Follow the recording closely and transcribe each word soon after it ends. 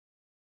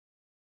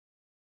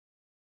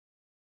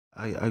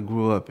I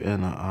grew up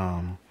in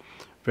a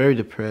very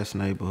depressed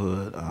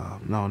neighborhood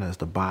known as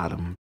the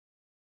Bottom.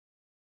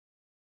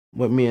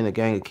 What me and a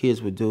gang of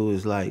kids would do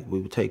is like we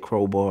would take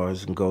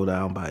crowbars and go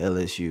down by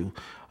LSU,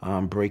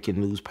 breaking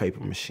newspaper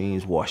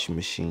machines, washing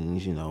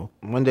machines, you know.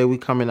 One day we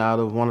coming out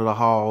of one of the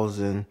halls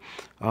and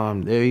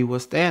there he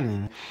was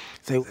standing.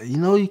 Say, you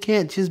know, you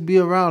can't just be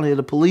around here,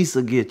 the police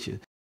will get you.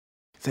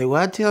 Say,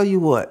 well, I tell you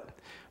what,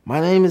 my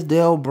name is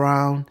Dale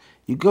Brown.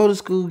 You go to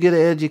school, get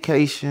an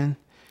education,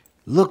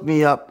 look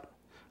me up,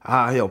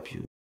 I'll help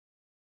you.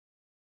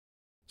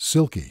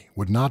 Silky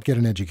would not get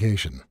an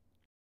education.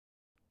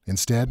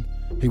 Instead,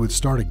 he would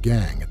start a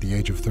gang at the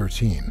age of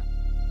 13.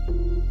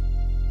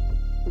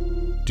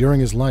 During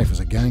his life as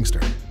a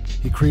gangster,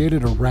 he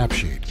created a rap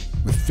sheet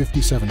with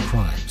 57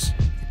 crimes.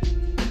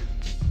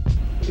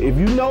 If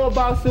you know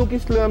about Silky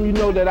Slim, you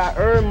know that I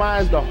earned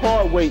mine the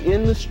hard way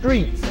in the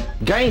streets.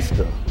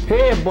 Gangster,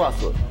 head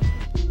buster.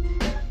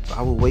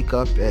 I would wake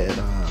up at,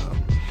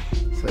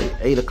 say,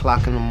 8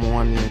 o'clock in the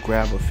morning,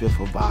 grab a fifth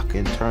of vodka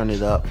and turn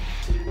it up.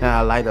 And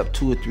I light up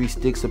 2 or 3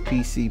 sticks of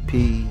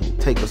PCP,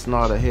 take a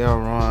snort of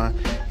heroin,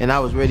 and I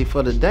was ready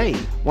for the day.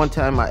 One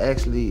time I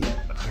actually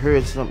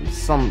heard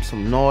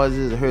some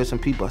noises, I heard some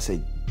people. I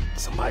said,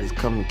 somebody's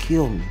coming to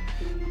kill me.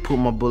 Put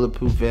my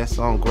bulletproof vest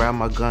on, grabbed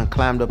my gun,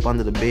 climbed up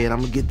under the bed. I'm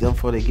gonna get them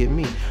before they get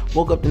me.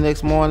 Woke up the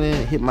next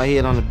morning, hit my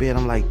head on the bed.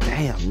 I'm like,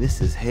 damn, this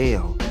is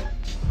hell.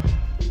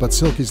 But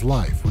Silky's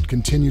life would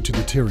continue to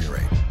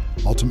deteriorate,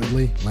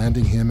 ultimately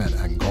landing him at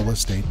Angola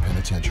State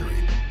Penitentiary.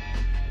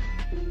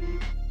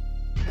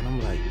 And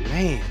I'm like,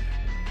 man,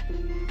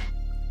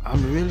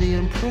 I'm really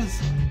in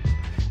prison.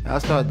 And I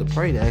started to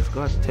pray to ask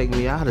God to take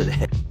me out of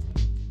that.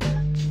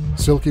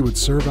 Silky would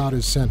serve out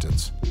his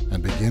sentence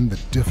and begin the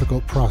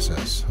difficult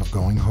process of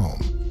going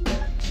home.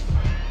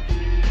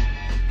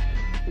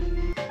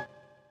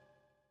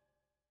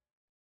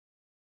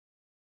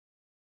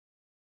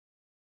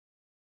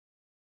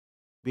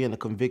 Being a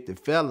convicted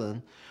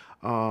felon,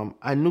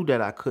 I knew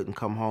that I couldn't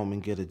come home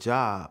and get a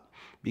job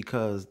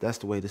because that's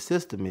the way the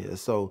system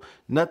is. So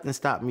nothing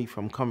stopped me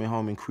from coming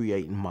home and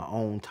creating my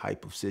own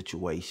type of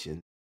situation.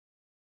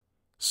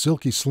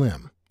 Silky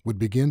Slim would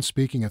begin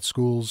speaking at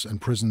schools and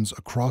prisons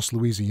across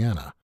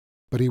Louisiana,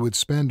 but he would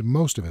spend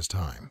most of his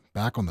time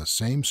back on the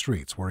same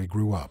streets where he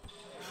grew up,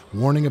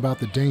 warning about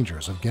the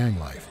dangers of gang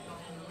life,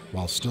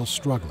 while still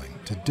struggling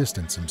to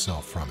distance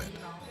himself from it.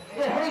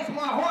 It hurts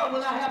my heart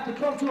when I have to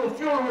come to a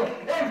funeral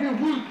every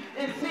week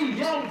and see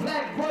young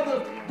black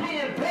brothers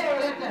being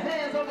buried at the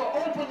hands of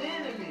an open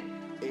enemy.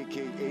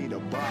 AKA the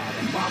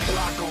bottom. My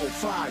block on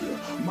fire.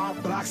 My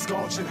block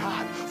scorching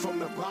hot from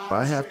the bottom.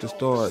 I have to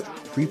start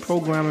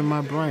reprogramming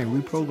my brain,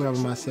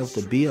 reprogramming myself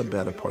to be a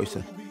better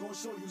person.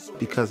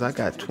 Because I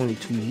got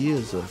 22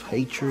 years of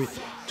hatred,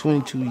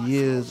 22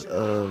 years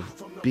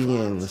of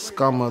being the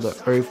scum of the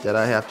earth that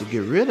I have to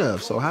get rid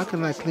of. So how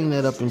can I clean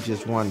that up in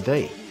just one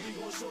day?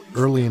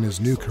 Early in his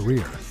new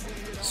career,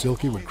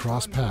 Silky would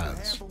cross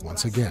paths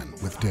once again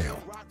with Dale.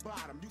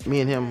 Me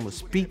and him was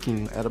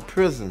speaking at a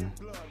prison,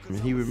 and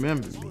he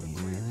remembered me.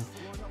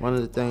 One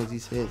of the things he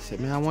said,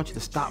 man, I want you to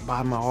stop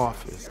by my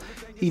office.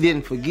 He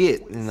didn't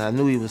forget, and I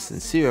knew he was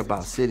sincere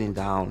about sitting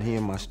down,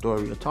 hearing my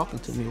story, or talking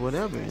to me,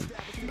 whatever. And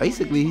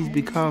basically, he's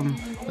become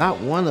not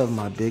one of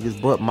my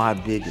biggest, but my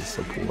biggest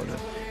supporter.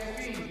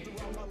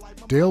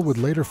 Dale would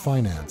later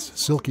finance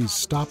Silky's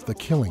Stop the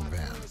Killing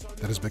van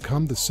that has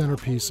become the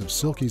centerpiece of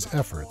Silky's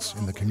efforts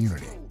in the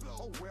community.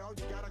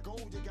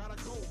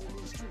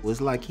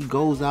 It's like he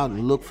goes out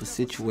and looks for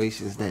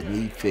situations that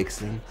need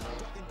fixing,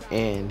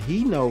 and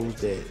he knows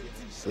that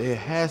there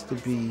has to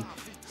be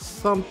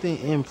something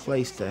in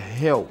place to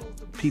help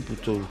people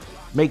to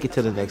make it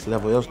to the next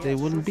level, else there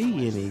wouldn't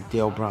be any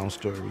Dale Brown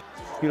story.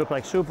 You look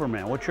like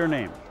Superman. What's your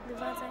name?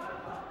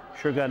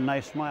 Sure got a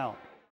nice smile.